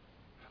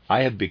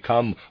 I have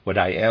become what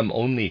I am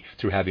only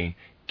through having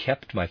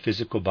kept my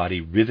physical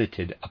body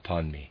riveted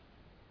upon me.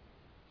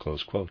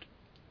 Close quote.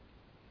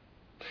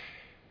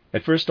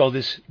 At first, all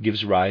this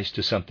gives rise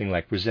to something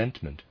like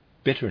resentment,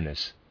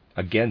 bitterness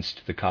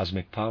against the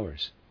cosmic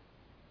powers.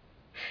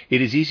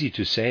 It is easy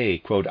to say,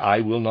 quote,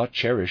 I will not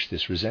cherish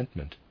this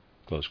resentment,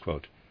 close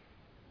quote.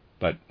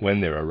 But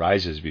when there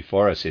arises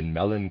before us in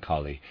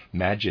melancholy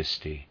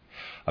majesty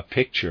a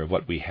picture of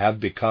what we have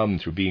become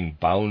through being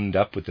bound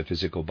up with the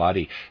physical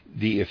body,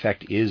 the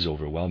effect is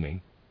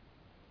overwhelming.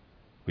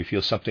 We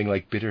feel something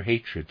like bitter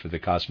hatred for the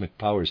cosmic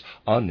powers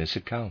on this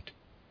account.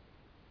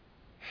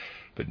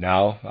 But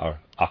now our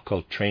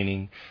occult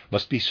training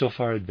must be so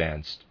far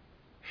advanced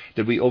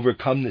that we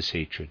overcome this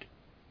hatred,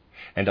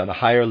 and on a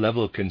higher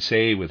level can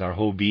say with our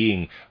whole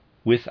being,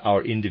 with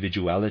our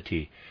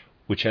individuality,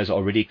 which has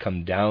already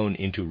come down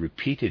into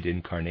repeated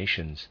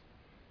incarnations,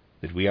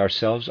 that we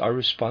ourselves are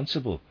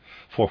responsible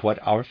for what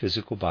our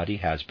physical body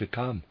has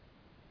become.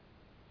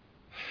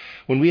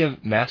 When we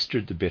have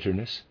mastered the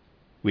bitterness,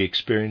 we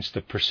experience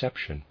the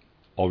perception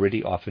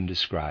already often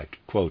described,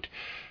 quote,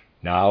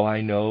 now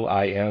I know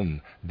I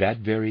am that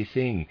very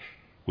thing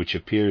which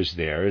appears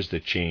there as the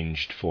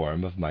changed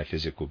form of my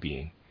physical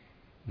being,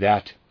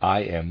 that I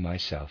am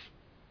myself.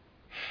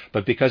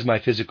 But because my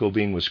physical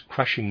being was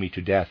crushing me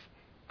to death,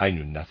 I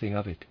knew nothing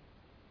of it.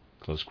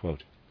 Close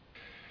quote.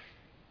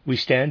 We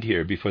stand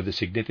here before the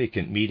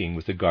significant meeting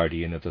with the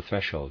guardian of the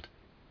threshold.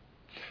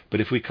 But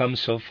if we come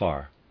so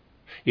far,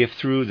 if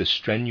through the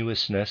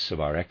strenuousness of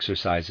our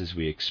exercises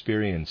we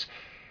experience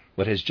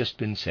what has just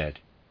been said,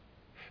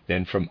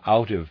 then from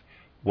out of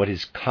what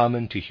is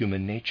common to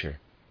human nature,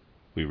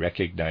 we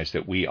recognize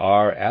that we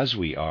are as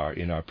we are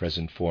in our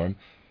present form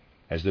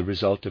as the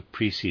result of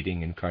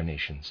preceding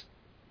incarnations.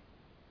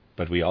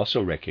 But we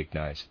also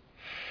recognize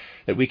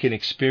that we can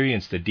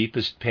experience the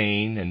deepest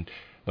pain and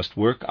must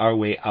work our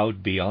way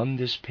out beyond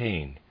this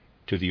pain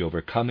to the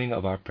overcoming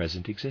of our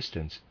present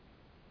existence.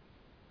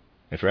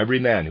 And for every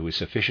man who is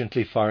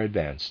sufficiently far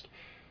advanced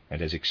and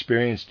has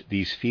experienced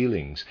these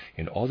feelings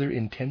in all their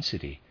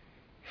intensity,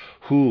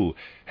 who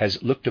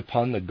has looked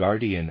upon the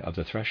guardian of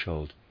the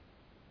threshold,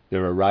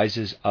 there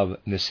arises of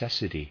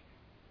necessity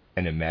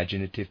an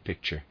imaginative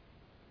picture,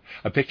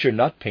 a picture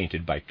not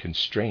painted by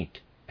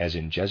constraint, as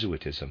in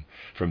Jesuitism,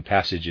 from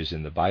passages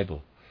in the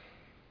Bible,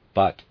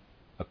 but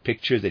a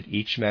picture that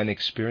each man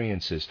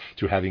experiences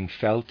through having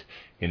felt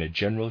in a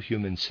general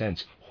human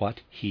sense what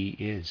he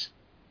is.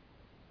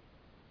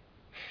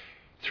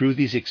 Through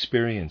these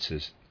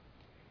experiences,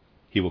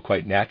 he will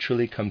quite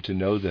naturally come to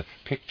know the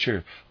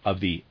picture of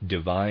the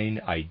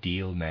divine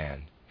ideal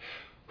man,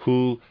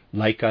 who,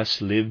 like us,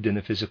 lived in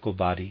a physical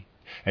body,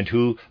 and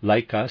who,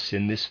 like us,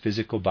 in this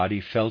physical body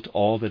felt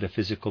all that a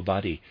physical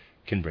body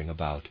can bring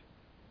about.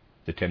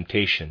 The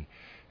temptation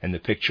and the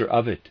picture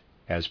of it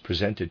as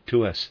presented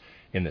to us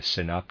in the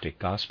Synoptic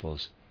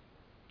Gospels,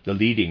 the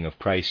leading of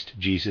Christ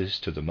Jesus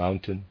to the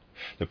mountain,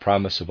 the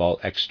promise of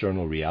all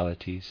external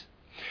realities,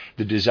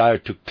 the desire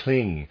to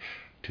cling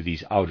to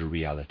these outer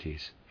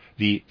realities,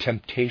 the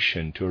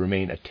temptation to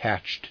remain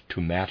attached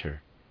to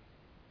matter,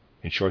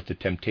 in short, the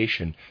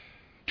temptation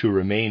to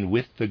remain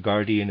with the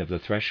guardian of the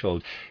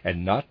threshold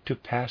and not to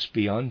pass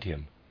beyond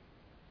him,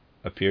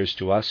 appears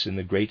to us in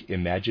the great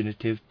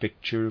imaginative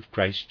picture of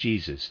Christ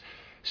Jesus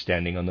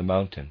standing on the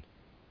mountain,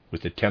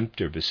 with the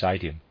tempter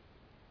beside him,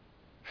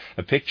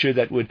 a picture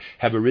that would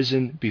have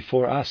arisen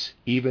before us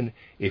even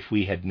if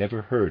we had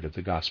never heard of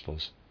the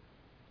Gospels.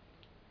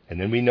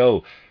 And then we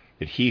know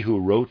that he who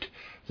wrote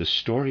the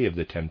story of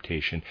the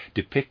temptation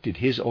depicted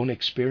his own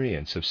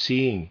experience of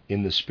seeing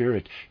in the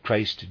Spirit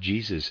Christ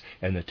Jesus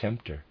and the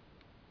tempter.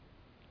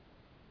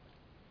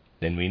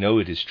 Then we know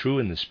it is true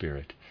in the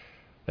Spirit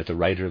that the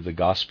writer of the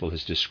Gospel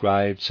has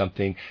described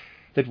something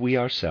that we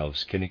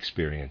ourselves can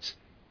experience,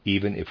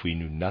 even if we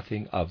knew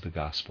nothing of the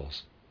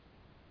Gospels.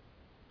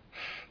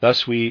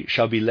 Thus we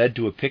shall be led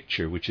to a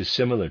picture which is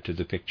similar to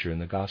the picture in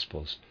the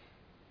Gospels,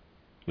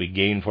 We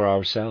gain for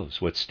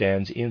ourselves what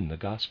stands in the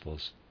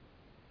Gospels.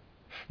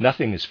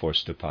 Nothing is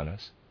forced upon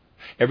us.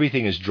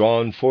 Everything is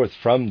drawn forth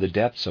from the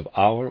depths of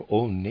our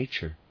own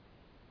nature.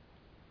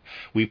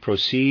 We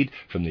proceed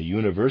from the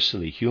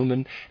universally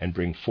human and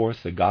bring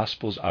forth the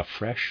Gospels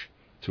afresh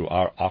through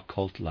our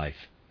occult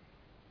life.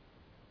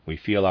 We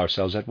feel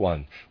ourselves at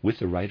one with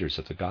the writers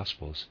of the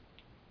Gospels.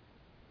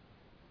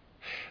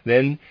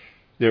 Then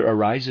there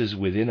arises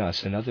within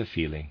us another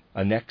feeling,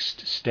 a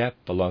next step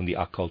along the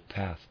occult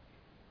path.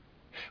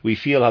 We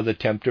feel how the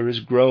tempter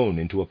is grown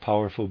into a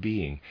powerful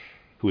being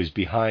who is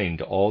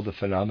behind all the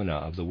phenomena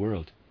of the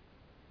world.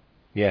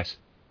 Yes,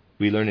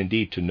 we learn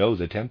indeed to know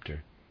the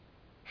tempter.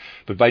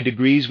 But by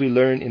degrees we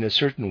learn in a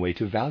certain way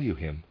to value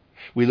him.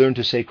 We learn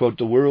to say, quote,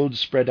 "The world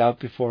spread out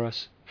before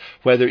us,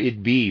 whether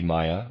it be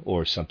Maya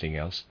or something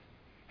else,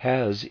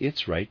 has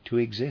its right to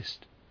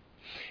exist.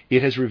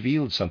 It has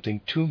revealed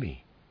something to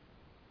me."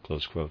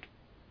 Close quote.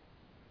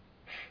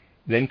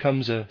 Then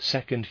comes a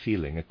second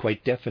feeling, a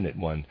quite definite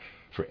one,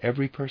 for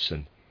every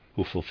person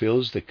who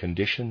fulfills the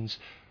conditions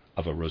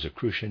of a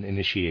Rosicrucian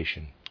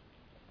initiation.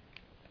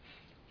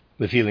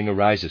 The feeling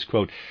arises,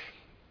 quote,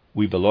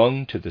 "We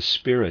belong to the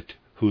Spirit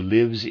who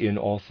lives in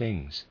all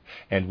things,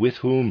 and with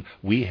whom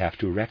we have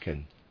to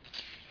reckon.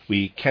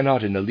 We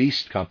cannot in the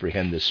least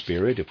comprehend the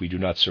Spirit if we do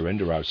not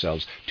surrender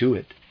ourselves to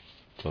it."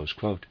 Close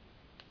quote.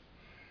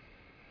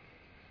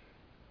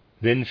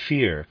 Then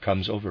fear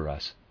comes over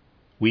us.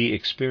 We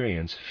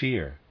experience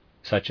fear,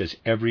 such as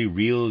every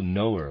real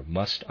knower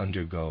must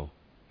undergo,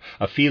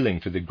 a feeling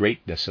for the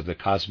greatness of the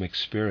cosmic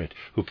spirit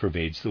who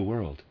pervades the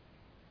world.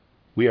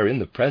 We are in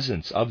the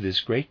presence of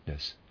this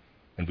greatness,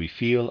 and we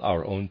feel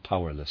our own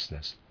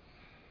powerlessness.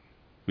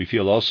 We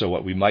feel also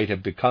what we might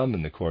have become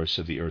in the course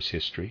of the Earth's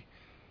history,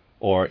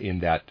 or in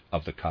that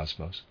of the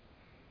cosmos.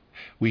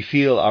 We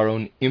feel our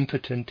own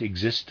impotent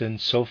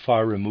existence so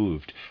far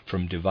removed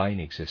from divine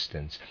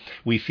existence.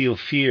 We feel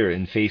fear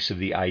in face of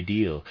the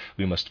ideal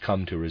we must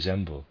come to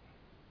resemble,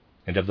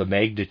 and of the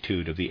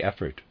magnitude of the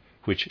effort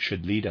which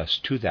should lead us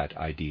to that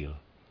ideal.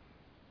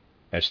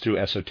 As through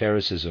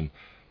esotericism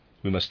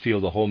we must feel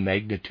the whole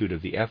magnitude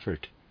of the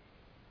effort,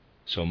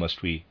 so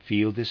must we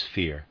feel this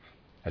fear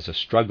as a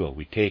struggle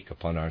we take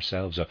upon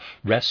ourselves, a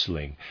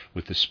wrestling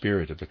with the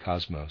spirit of the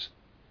cosmos.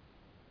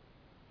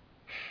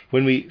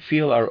 When we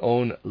feel our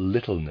own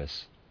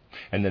littleness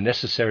and the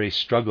necessary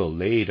struggle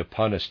laid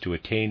upon us to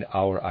attain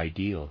our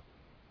ideal,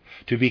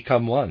 to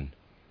become one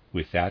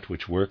with that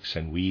which works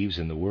and weaves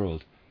in the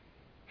world,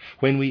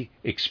 when we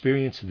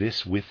experience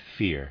this with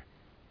fear,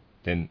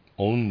 then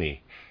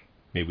only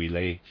may we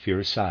lay fear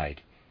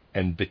aside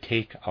and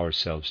betake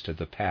ourselves to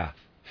the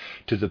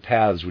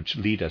paths which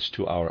lead us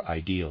to our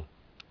ideal.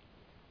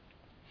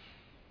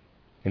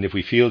 And if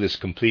we feel this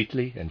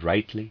completely and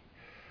rightly,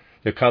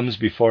 there comes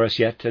before us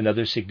yet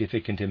another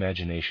significant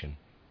imagination.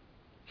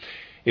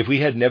 If we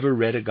had never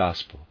read a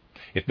gospel,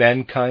 if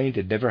mankind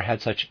had never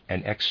had such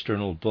an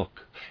external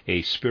book,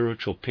 a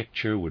spiritual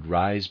picture would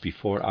rise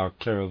before our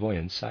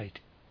clairvoyant sight.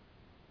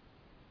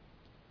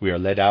 We are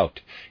led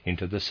out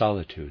into the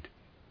solitude,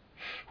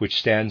 which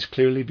stands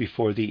clearly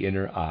before the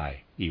inner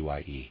eye,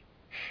 EYE,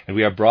 and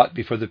we are brought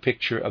before the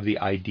picture of the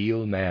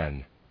ideal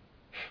man,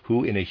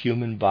 who in a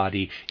human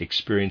body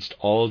experienced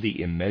all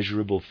the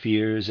immeasurable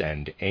fears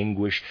and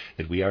anguish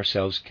that we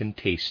ourselves can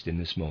taste in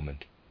this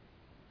moment.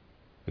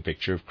 The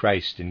picture of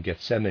Christ in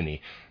Gethsemane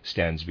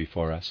stands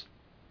before us,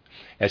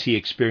 as he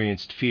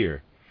experienced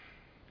fear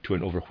to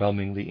an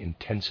overwhelmingly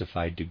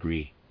intensified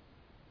degree.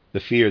 The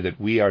fear that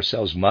we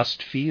ourselves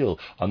must feel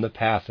on the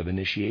path of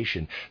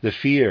initiation, the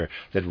fear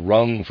that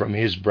wrung from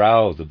his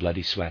brow the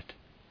bloody sweat.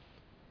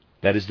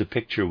 That is the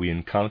picture we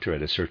encounter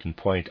at a certain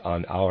point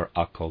on our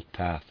occult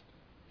path,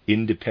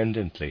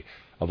 independently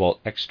of all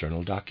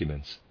external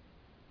documents.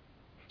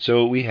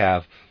 So we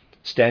have,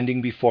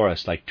 standing before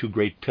us like two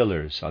great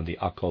pillars on the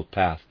occult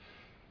path,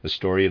 the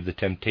story of the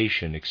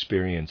temptation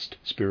experienced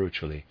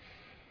spiritually,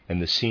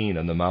 and the scene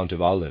on the Mount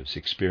of Olives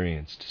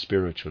experienced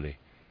spiritually.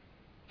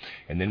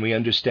 And then we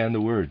understand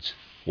the words,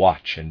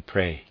 watch and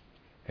pray,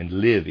 and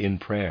live in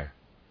prayer,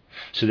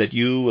 so that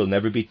you will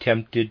never be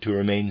tempted to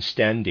remain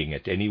standing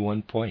at any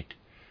one point,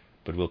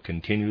 but will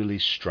continually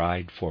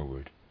stride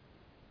forward.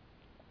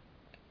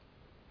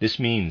 This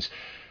means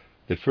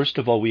that first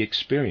of all we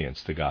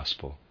experience the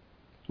gospel.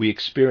 We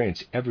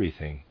experience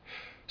everything,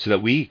 so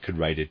that we could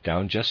write it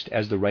down just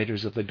as the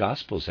writers of the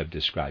Gospels have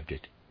described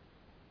it.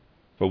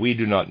 For we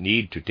do not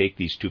need to take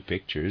these two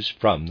pictures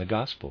from the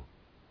gospel.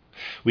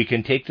 We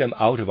can take them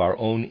out of our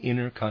own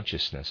inner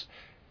consciousness.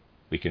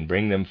 We can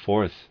bring them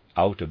forth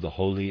out of the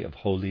holy of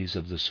holies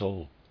of the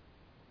soul.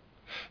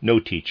 No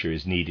teacher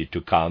is needed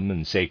to come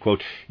and say,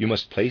 quote, "You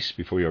must place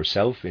before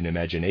yourself in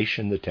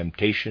imagination the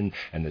temptation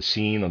and the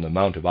scene on the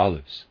Mount of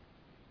Olives."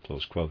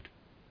 Close quote.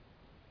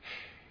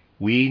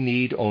 We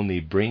need only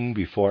bring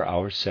before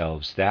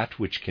ourselves that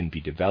which can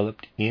be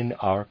developed in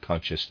our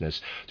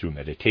consciousness through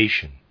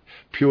meditation,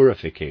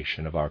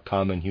 purification of our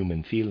common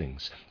human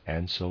feelings,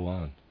 and so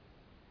on.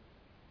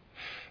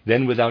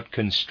 Then, without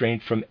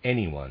constraint from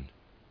anyone,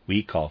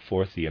 We call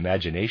forth the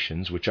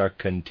imaginations which are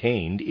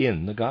contained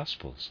in the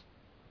Gospels.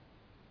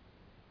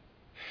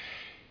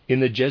 In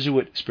the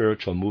Jesuit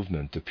spiritual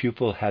movement, the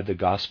pupil had the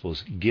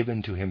Gospels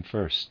given to him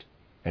first,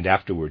 and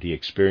afterward he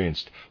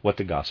experienced what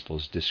the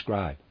Gospels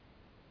describe.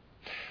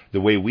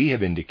 The way we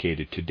have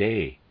indicated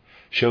today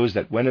shows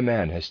that when a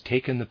man has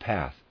taken the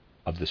path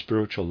of the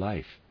spiritual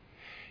life,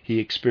 he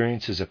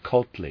experiences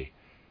occultly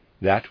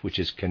that which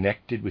is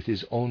connected with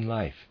his own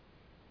life,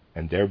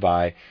 and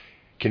thereby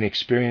can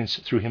experience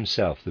through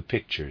himself the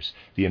pictures,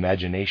 the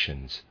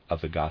imaginations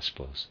of the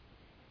Gospels.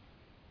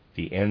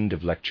 The end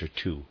of Lecture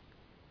 2.